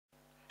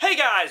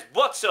guys,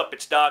 what's up?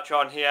 It's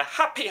Dartron here.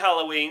 Happy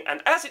Halloween,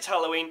 and as it's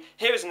Halloween,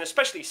 here is an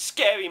especially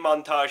scary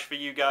montage for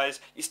you guys.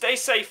 You stay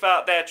safe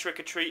out there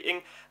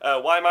trick-or-treating.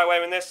 Why am I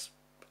wearing this?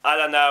 I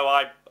don't know,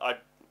 I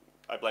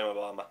blame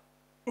Obama.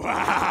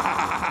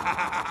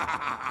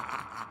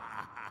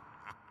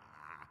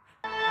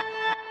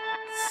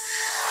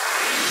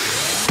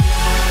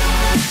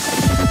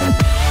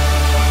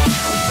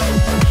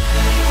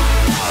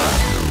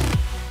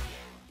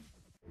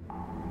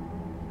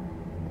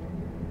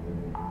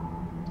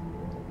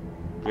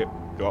 Drip,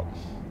 drop,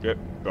 drip,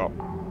 drop.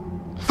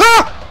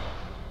 Ha!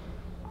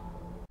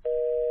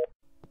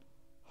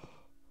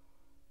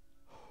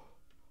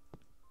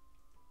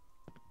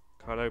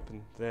 Can't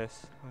open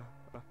this.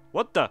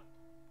 What the?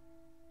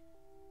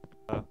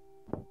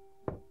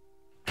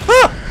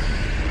 Ha!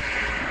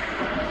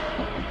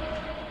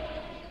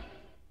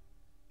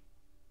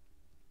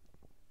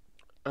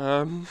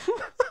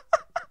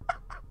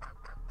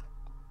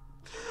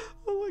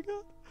 Oh my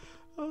god.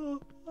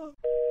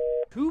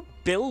 Who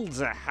builds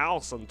a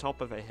house on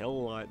top of a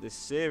hill like this?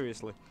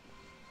 Seriously.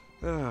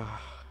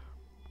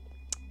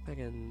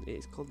 Again,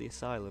 it's called the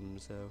asylum,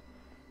 so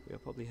we are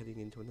probably heading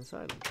into an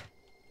asylum.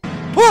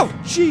 Oh,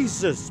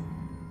 Jesus!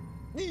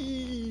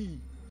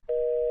 It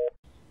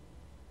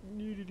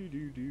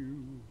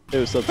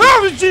was something.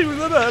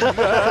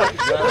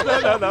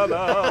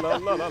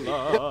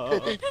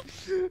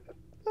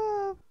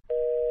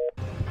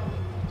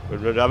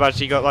 I've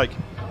actually got like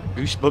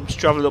goosebumps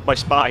traveling up my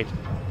spine.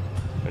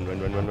 Run.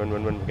 We're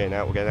getting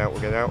out.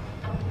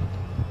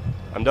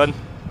 I'm done.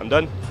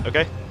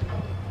 Okay.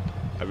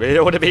 I really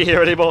don't want to be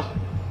here anymore. I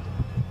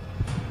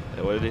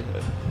don't want to do.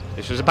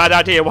 This was a bad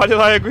idea. Why did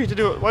I agree to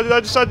do it? Why did I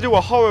decide to do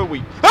a horror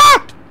week?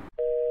 Ah!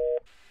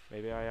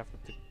 Maybe I have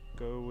to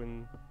go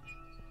and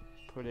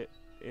put it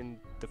in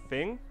the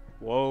thing.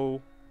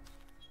 Whoa.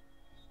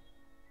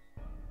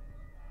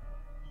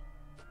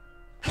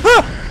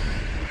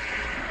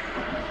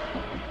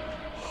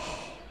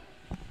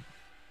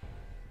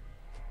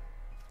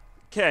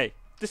 Okay,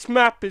 this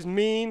map is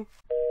mean.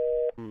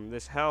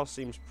 This house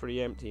seems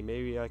pretty empty.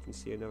 Maybe I can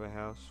see another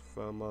house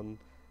from on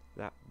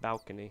that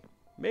balcony.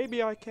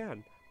 Maybe I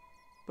can.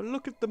 But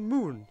look at the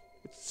moon.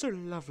 It's so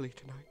lovely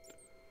tonight.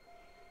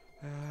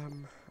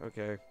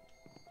 Okay.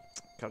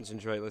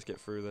 Concentrate, let's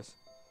get through this.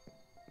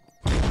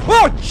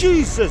 Oh,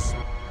 Jesus!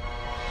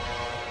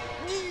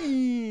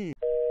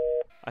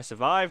 I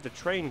survived the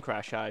train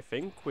crash, I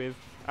think, with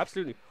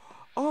absolutely...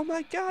 Oh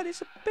my god,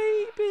 it's a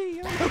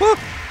baby!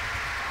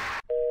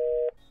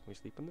 Can we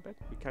sleep on the bed?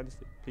 We can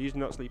sleep. Please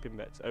not sleep in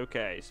beds.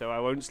 Okay, so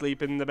I won't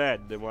sleep in the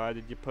bed. Then why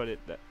did you put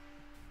it there?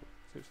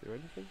 So is there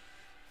anything?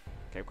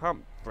 Okay, we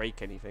can't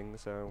break anything,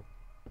 so...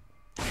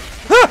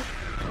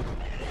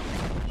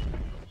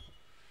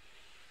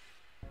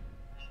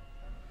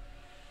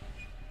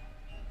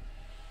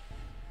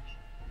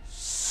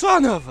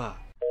 Son of a...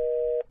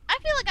 I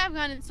feel like I've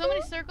gone in so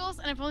many circles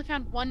and I've only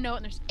found one note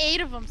and there's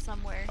 8 of them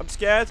somewhere. I'm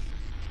scared.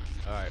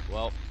 Alright,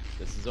 well,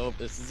 this is over.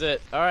 This is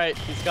it. Alright,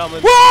 he's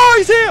coming. Whoa,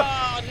 he's here!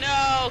 Oh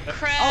no,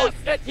 crap! Oh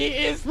shit, he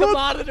is the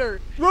monitor!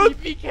 He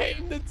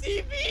became the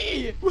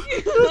TV!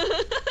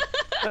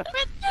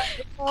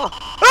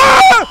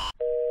 Ah!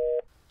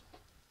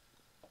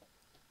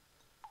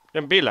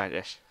 Don't be like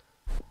this.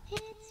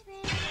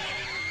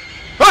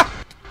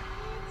 Ah!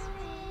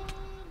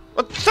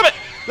 Oh, stop it!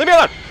 Leave me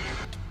alone!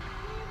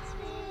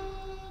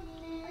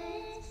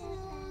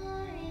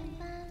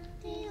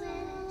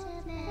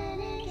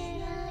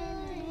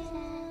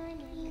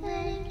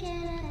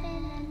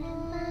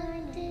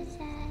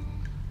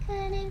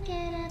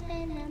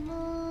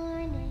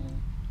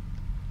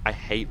 I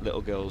hate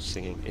little girls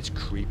singing. It's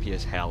creepy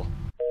as hell.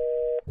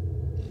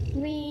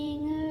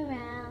 Ring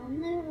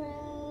around the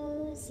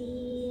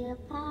rosy, a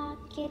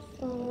pocket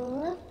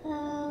full of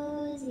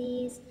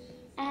posies.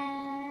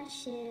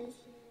 Ashes,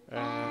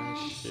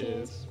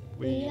 ashes,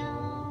 we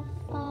all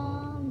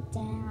fall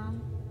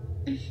down.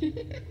 There.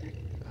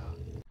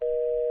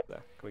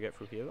 Can we get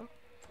through here though?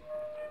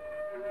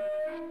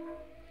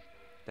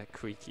 That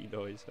creaky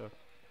noise, huh?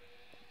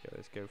 Okay,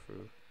 let's go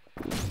through.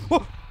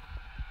 Whoa!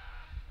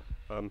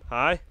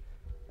 Hi?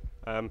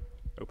 Open.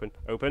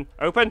 For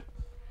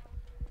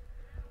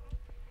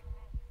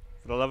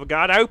the love of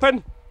God,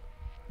 open!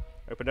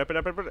 Open.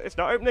 It's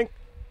not opening.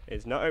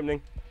 It's not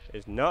opening.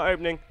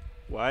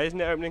 Why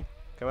isn't it opening?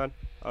 Come on.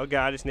 Oh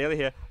God, it's nearly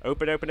here.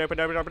 Open.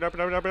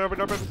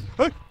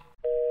 Hey!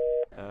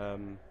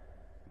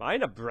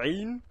 Mine a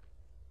brain?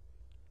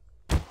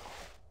 I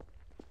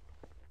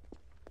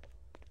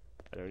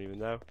don't even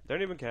know.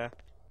 Don't even care.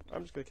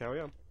 I'm just gonna carry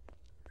on.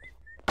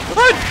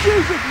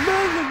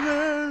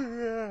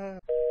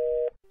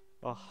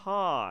 Oh,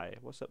 hi.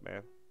 What's up,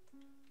 man?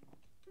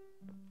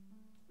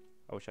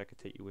 I wish I could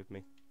take you with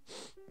me.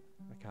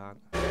 I can't.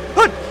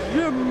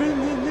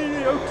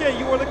 Okay,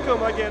 you wanna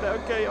come? I get it.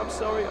 Okay, I'm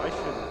sorry. I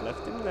should have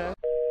left him there.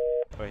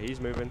 Oh, he's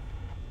moving.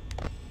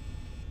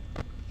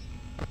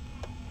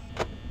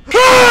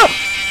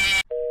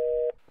 Just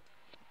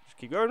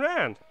keep going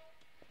round.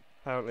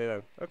 Apparently,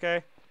 then.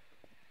 Okay.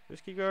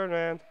 Just keep going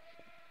round.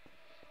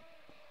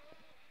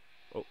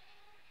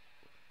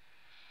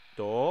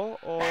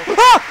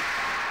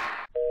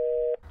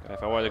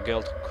 wanted a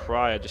girl to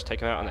cry, I'd just take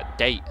her out on a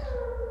date.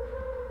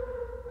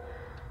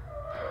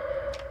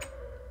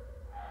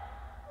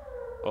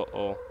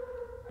 Uh-oh.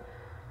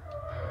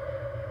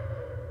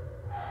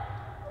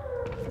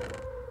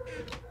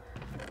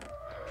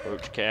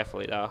 Approach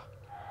carefully there.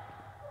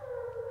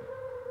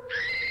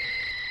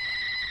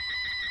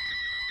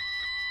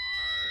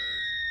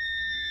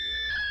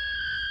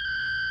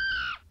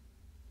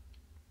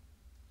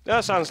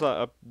 That sounds like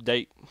a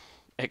date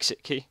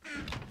exit key.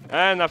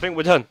 And I think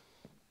we're done.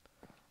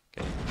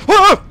 Okay.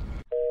 Whoa!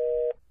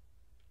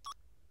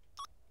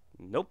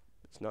 Nope,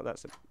 it's not that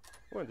simple.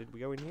 Where did we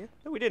go in here?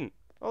 No, we didn't.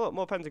 Oh look,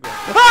 more pentagrams.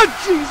 Oh,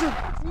 Jesus!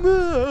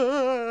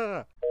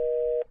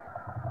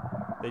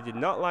 They did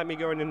not like me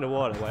going in the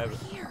water, whatever.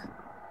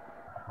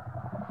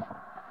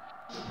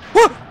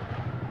 What?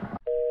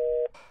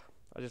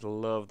 I just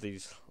love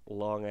these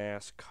long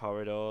ass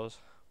corridors.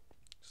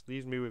 Just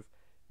leaves me with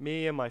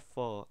me and my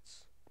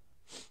thoughts.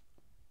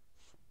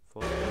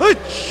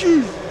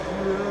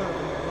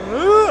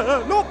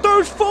 Not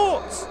those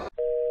thoughts!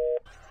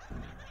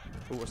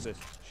 Oh, what's this?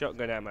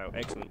 Shotgun ammo.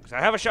 Excellent. Because I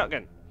have a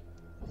shotgun.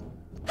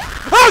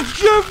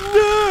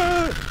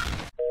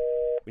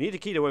 We need a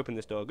key to open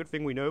this door. Good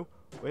thing we know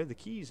where the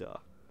keys are.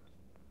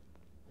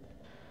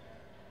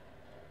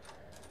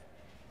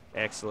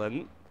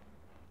 Excellent.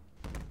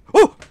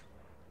 Oh!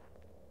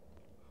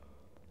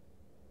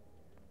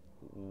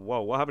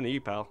 Whoa, what happened to you,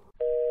 pal?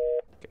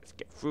 Okay, let's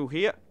get through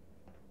here.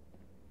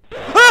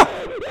 Ah!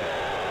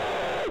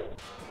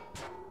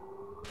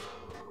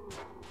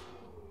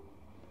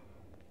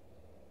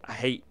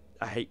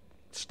 I hate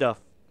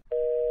stuff.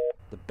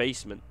 The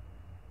basement.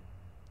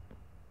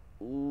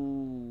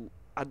 Ooh,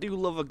 I do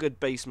love a good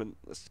basement.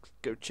 Let's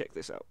go check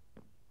this out.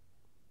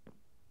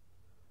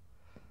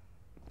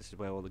 This is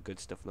where all the good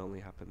stuff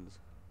normally happens.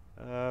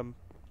 It's a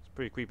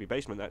pretty creepy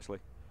basement, actually.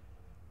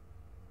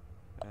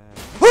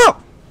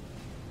 Oh!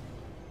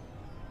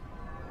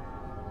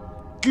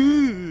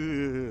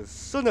 Gah,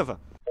 son of a...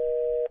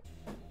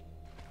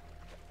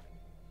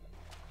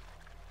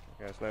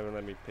 Okay, it's not even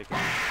let me pick it.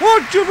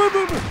 What?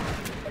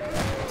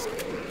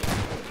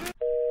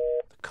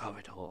 The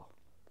corridor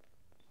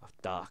of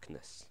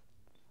darkness.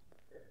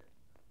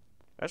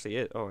 Actually,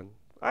 it. Oh, and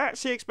I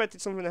actually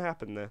expected something to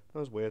happen there. That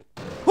was weird.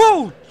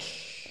 Whoa!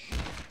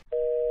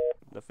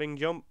 Nothing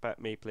jump at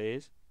me,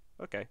 please.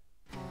 Okay.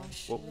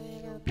 Whoa.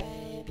 Little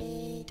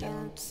baby,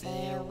 don't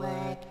say a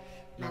word.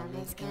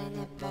 Mama's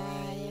gonna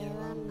buy you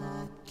a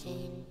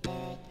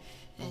mockingbird.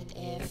 And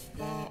if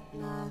that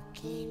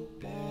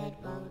mockingbird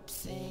won't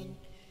sing,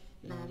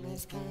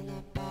 Mama's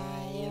gonna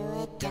buy you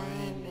a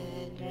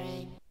diamond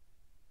ring.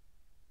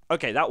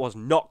 Okay, that was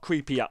not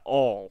creepy at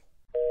all.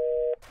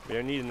 We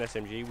don't need an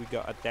SMG, we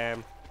got a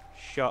damn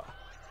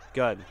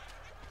shotgun.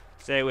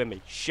 Say it with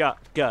me,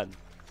 shotgun.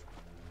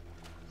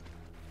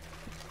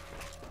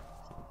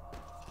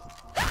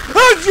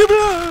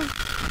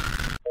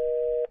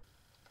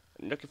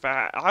 I'm looking for...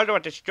 How do I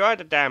destroy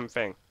the damn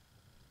thing?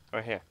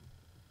 Right here.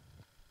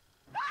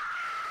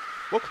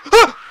 What?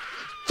 Ah!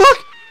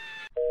 Fuck!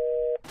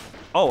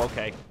 Oh,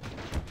 okay.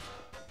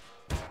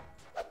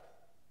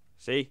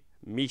 See?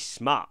 Me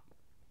smart.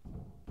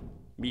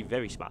 Me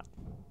very smart.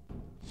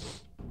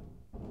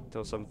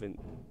 Until something...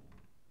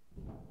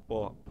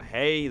 Oh,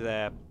 hey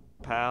there,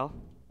 pal.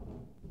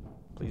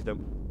 Please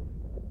don't...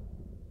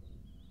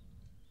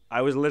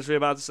 I was literally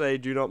about to say,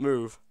 do not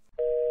move.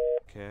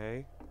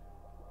 Okay.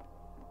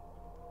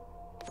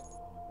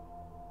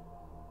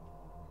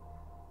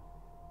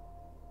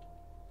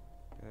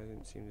 I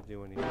didn't seem to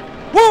do anything.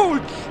 Whoa!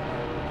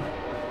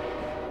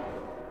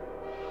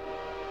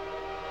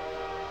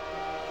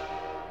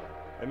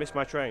 I missed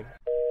my train.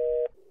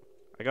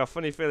 I got a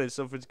funny feeling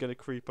something's gonna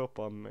creep up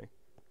on me.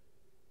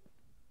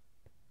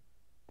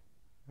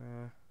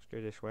 Let's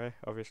go this way,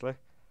 obviously.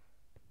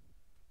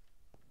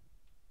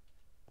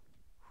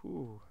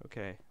 Whew,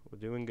 okay, we're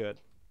doing good.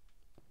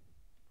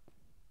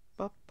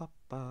 Ba ba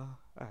ba.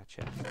 Ah,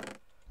 chest.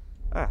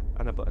 Ah,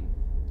 and a button.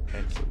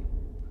 Excellent.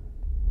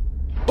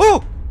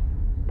 Oh!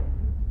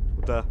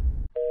 What the?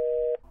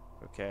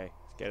 Okay,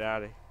 let's get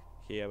out of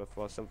here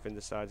before something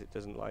decides it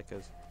doesn't like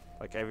us.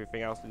 Like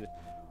everything else in the...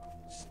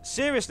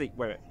 Seriously!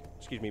 Wait,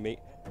 excuse me, mate.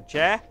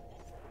 Chair?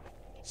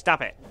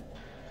 Stop it!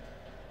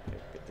 Okay,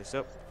 pick this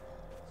up.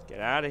 Let's get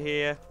out of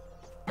here.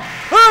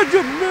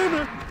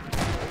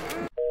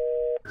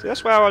 See,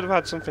 that's where I would have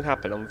had something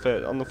happen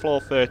on the floor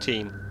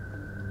 13.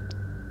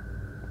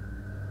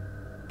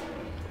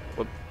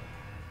 What?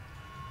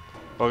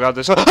 Oh god,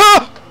 this...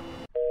 Ah!